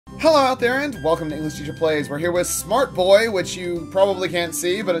Hello out there and welcome to English Teacher Plays. We're here with Smart Boy, which you probably can't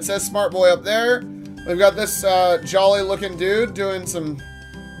see, but it says Smart Boy up there. We've got this jolly looking dude doing some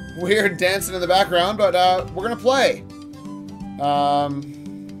weird dancing in the background, but we're gonna play.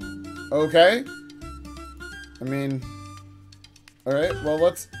 Okay. I mean, alright, well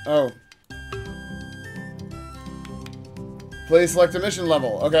let's, Please select a mission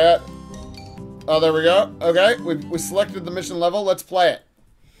level. Okay. Oh, there we go. Okay, we selected the mission level. Let's play it.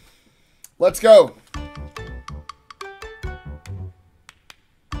 Let's go.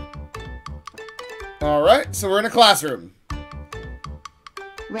 Alright, so we're in a classroom.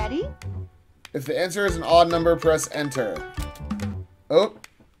 Ready? If the answer is an odd number, press enter. Oh,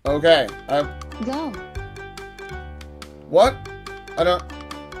 okay. Go. What? I don't...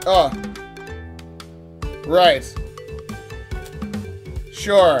 Oh. Right.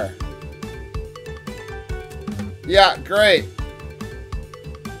 Sure. Yeah, great.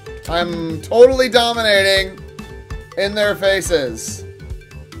 I'm totally dominating in their faces.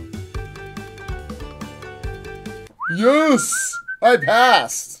 Yes! I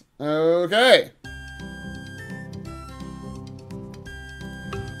passed. Okay.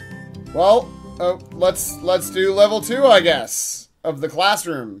 Well, let's do level 2, I guess, of the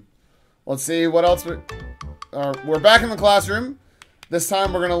classroom. Let's see what else we're back in the classroom. This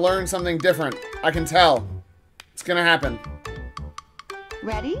time we're gonna learn something different. I can tell. It's gonna happen.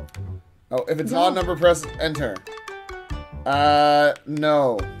 Ready? Oh, if it's an odd number, press enter.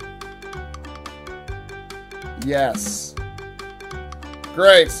 No. Yes.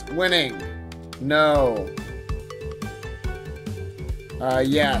 Great. Winning. No.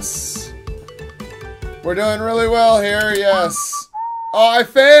 Yes. We're doing really well here, yes. Oh, I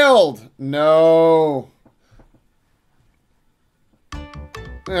failed! No.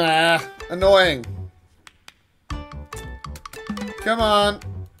 Ah, annoying. Come on.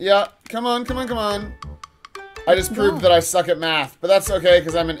 Yeah, come on, come on, come on. I just proved that I suck at math, but that's okay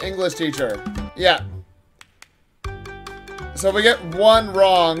because I'm an English teacher. Yeah. So if we get one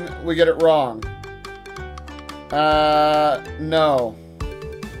wrong, we get it wrong. No.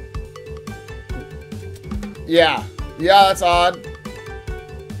 Yeah. Yeah, that's odd.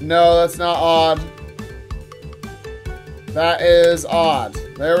 No, that's not odd. That is odd.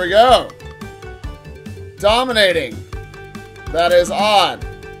 There we go. Dominating. That is odd.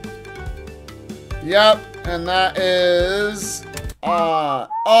 Yep, and that is odd.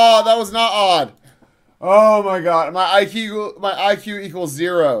 Oh, that was not odd. Oh my god, my IQ equals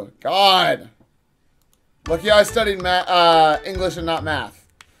 0. God. Lucky I studied English and not math.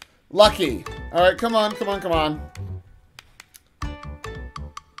 Lucky. All right, come on, come on, come on.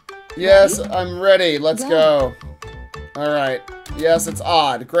 Yes, I'm ready. Let's go. All right. Yes, it's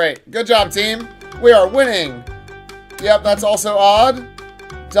odd. Great. Good job, team. We are winning. Yep, that's also odd.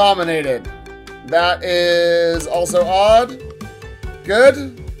 Dominated. That is also odd.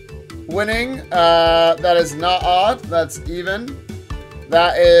 Good. Winning. That is not odd. That's even.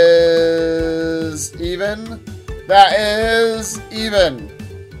 That is even. That is even.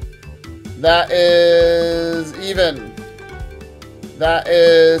 That is even. That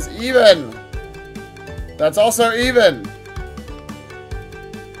is even. That's also even.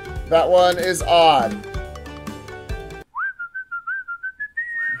 That one is odd.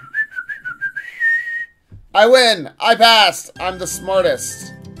 I win! I passed! I'm the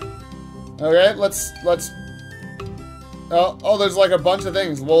smartest. Okay, let's... Oh, there's like a bunch of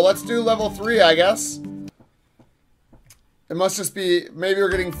things. Well, let's do level 3, I guess. It must just be... Maybe we're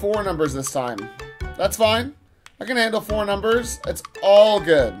getting 4 numbers this time. That's fine. I can handle 4 numbers. It's all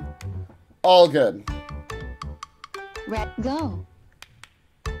good. All good. Go.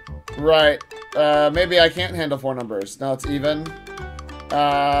 Right. Maybe I can't handle 4 numbers. No, it's even.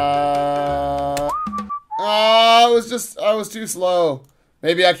 I was too slow.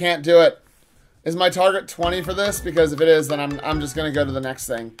 Maybe I can't do it. Is my target 20 for this? Because if it is, then I'm just gonna go to the next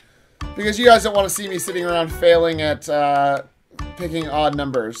thing. Because you guys don't want to see me sitting around failing at picking odd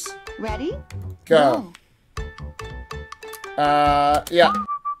numbers. Ready? Go. Yeah.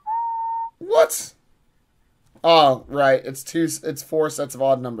 What? Oh, right. It's 4 sets of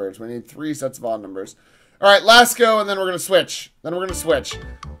odd numbers. We need 3 sets of odd numbers. Alright, last go, and then we're gonna switch.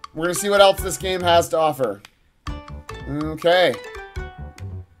 We're gonna see what else this game has to offer. Okay.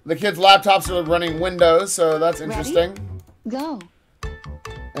 The kids' laptops are running Windows, so that's interesting. Go.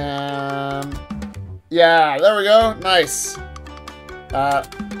 Yeah, there we go. Nice.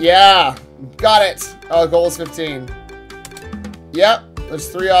 Yeah. Got it. Oh, goal is 15. Yep. There's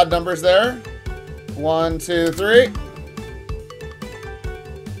 3 odd numbers there. 1, 2, 3.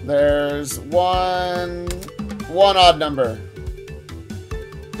 There's one odd number.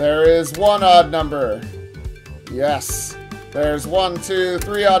 There is one odd number. Yes. There's 1, 2,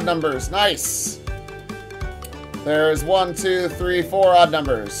 3 odd numbers. Nice. There's 1, 2, 3, 4 odd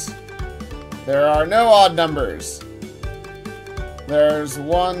numbers. There are no odd numbers. There's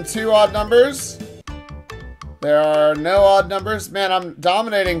 1, 2 odd numbers. There are no odd numbers. Man, I'm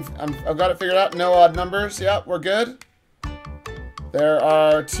dominating. I've got it figured out. No odd numbers. Yep, we're good. There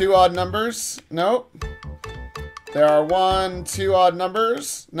are 2 odd numbers. Nope. There are 1, 2 odd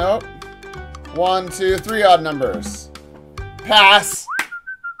numbers. Nope. 1, 2, 3 odd numbers. Pass.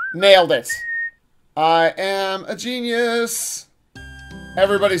 Nailed it. I am a genius.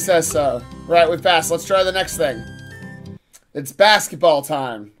 Everybody says so. Right, we've passed. Let's try the next thing. It's basketball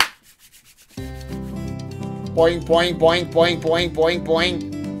time. Boing, boing, boing, boing, boing, boing,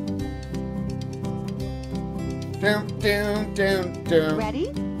 boing. Doom, doom, doom, doom.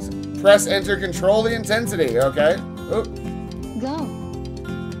 Ready? Press enter, control the intensity. Okay. Oop. Go.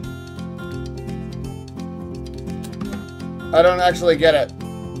 I don't actually get it.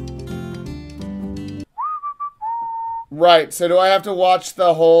 Right, so do I have to watch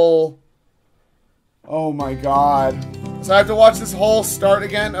the whole... Oh my god. So I have to watch this whole start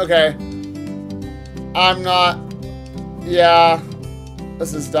again? Okay. I'm not... Yeah.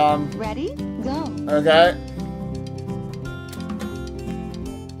 This is dumb. Ready? Go. Okay.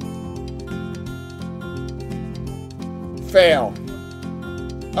 Fail.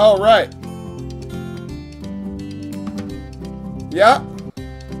 Oh, right. Yeah.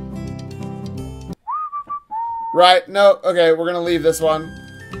 Right, no, okay, we're gonna leave this one.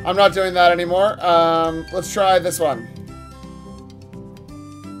 I'm not doing that anymore. Let's try this one.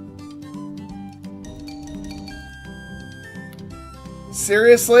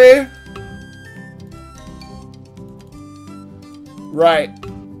 Seriously? Right.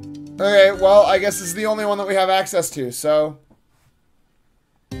 Okay, well, I guess this is the only one that we have access to, so...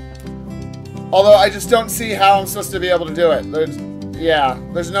 Although, I just don't see how I'm supposed to be able to do it. There's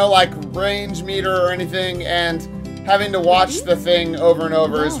no, like, range meter or anything, and having to watch the thing over and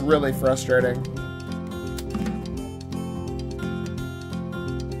over is really frustrating.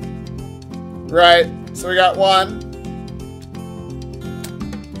 Right, so we got 1.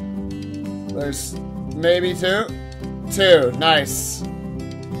 There's maybe 2. 2, nice.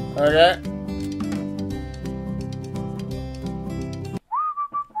 Okay.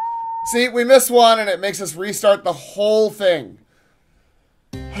 See, we miss 1 and it makes us restart the whole thing.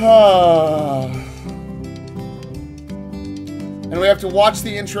 And we have to watch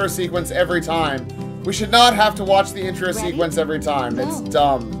the intro sequence every time. We should not have to watch the intro sequence every time. Go. It's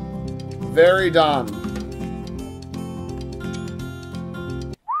dumb. Very dumb.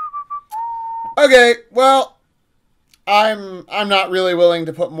 Okay, well, I'm not really willing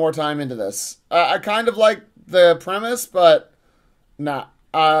to put more time into this. I kind of like the premise, but nah.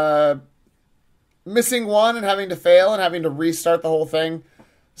 Missing 1 and having to fail and having to restart the whole thing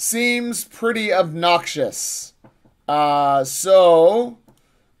seems pretty obnoxious. So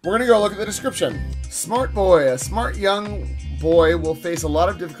we're gonna go look at the description. Smart boy. A smart young boy will face a lot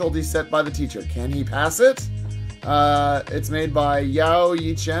of difficulties set by the teacher. Can he pass it? It's made by Yao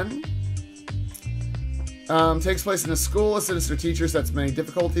Yichen. Takes place in a school. A sinister teacher sets many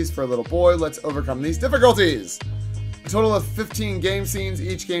difficulties for a little boy. Let's overcome these difficulties. A total of 15 game scenes.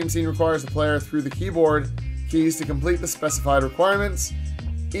 Each game scene requires the player through the keyboard keys to complete the specified requirements.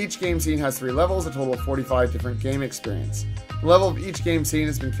 Each game scene has 3 levels, a total of 45 different game experience. The level of each game scene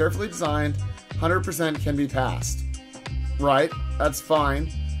has been carefully designed. 100% can be passed. Right, that's fine.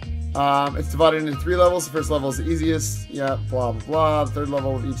 It's divided into 3 levels. The first level is the easiest. Yeah, blah, blah, blah. The third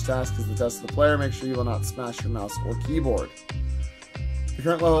level of each task is the test of the player. Make sure you will not smash your mouse or keyboard. The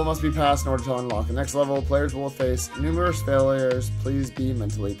current level must be passed in order to unlock the next level. Players will face numerous failures. Please be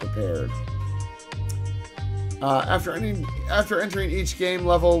mentally prepared. After entering each game,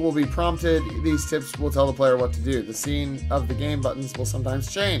 level will be prompted. These tips will tell the player what to do. The scene of the game buttons will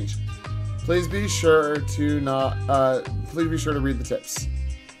sometimes change. Please be sure to read the tips.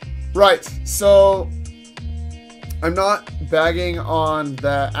 Right, so I'm not bagging on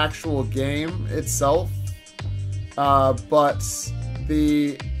the actual game itself, but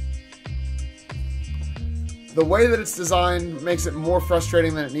the way that it's designed makes it more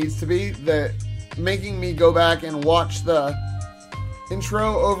frustrating than it needs to be. Making me go back and watch the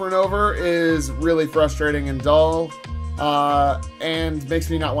intro over and over is really frustrating and dull, and makes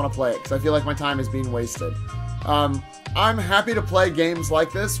me not want to play it, because I feel like my time is being wasted. I'm happy to play games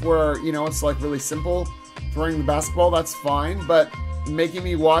like this where, you know, it's like really simple. Throwing the basketball, that's fine, but making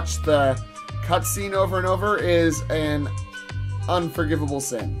me watch the cutscene over and over is an unforgivable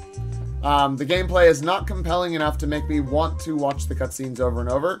sin. The gameplay is not compelling enough to make me want to watch the cutscenes over and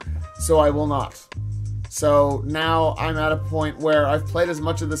over, so I will not. So now I'm at a point where I've played as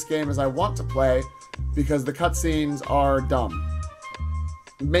much of this game as I want to play because the cutscenes are dumb.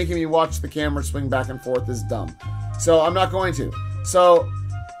 Making me watch the camera swing back and forth is dumb. So I'm not going to. So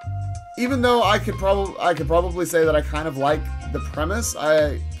even though I could probably say that I kind of like the premise,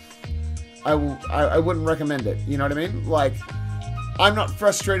 I wouldn't recommend it. You know what I mean? Like, I'm not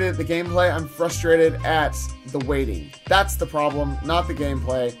frustrated at the gameplay. I'm frustrated at the waiting. That's the problem, not the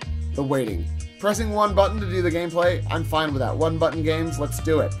gameplay, the waiting. Pressing one button to do the gameplay, I'm fine with that. One button games, let's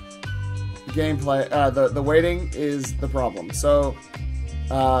do it. Gameplay, the waiting is the problem. So,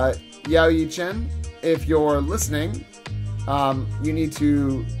 Yao Yi Chen, if you're listening, you need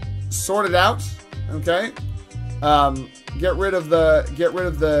to sort it out, okay? Get rid of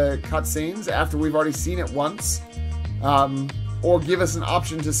the cutscenes after we've already seen it once, or give us an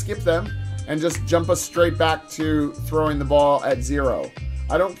option to skip them and just jump us straight back to throwing the ball at 0.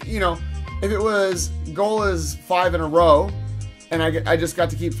 I don't, you know, if it was goal is 5 in a row, and I just got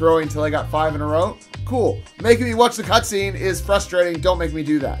to keep throwing until I got 5 in a row, cool. Making me watch the cutscene is frustrating. Don't make me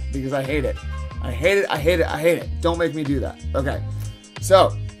do that because I hate it. I hate it. I hate it. I hate it. Don't make me do that. Okay,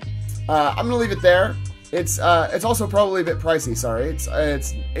 so I'm gonna leave it there. It's also probably a bit pricey. Sorry, it's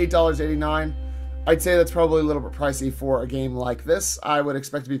 $8.89. I'd say that's probably a little bit pricey for a game like this. I would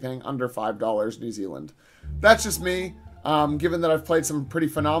expect to be paying under $5 New Zealand. That's just me. Given that I've played some pretty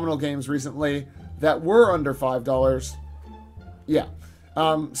phenomenal games recently that were under $5. Yeah.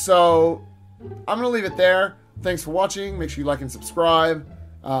 So I'm going to leave it there. Thanks for watching. Make sure you like and subscribe.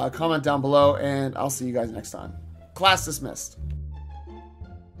 Comment down below, and I'll see you guys next time. Class dismissed.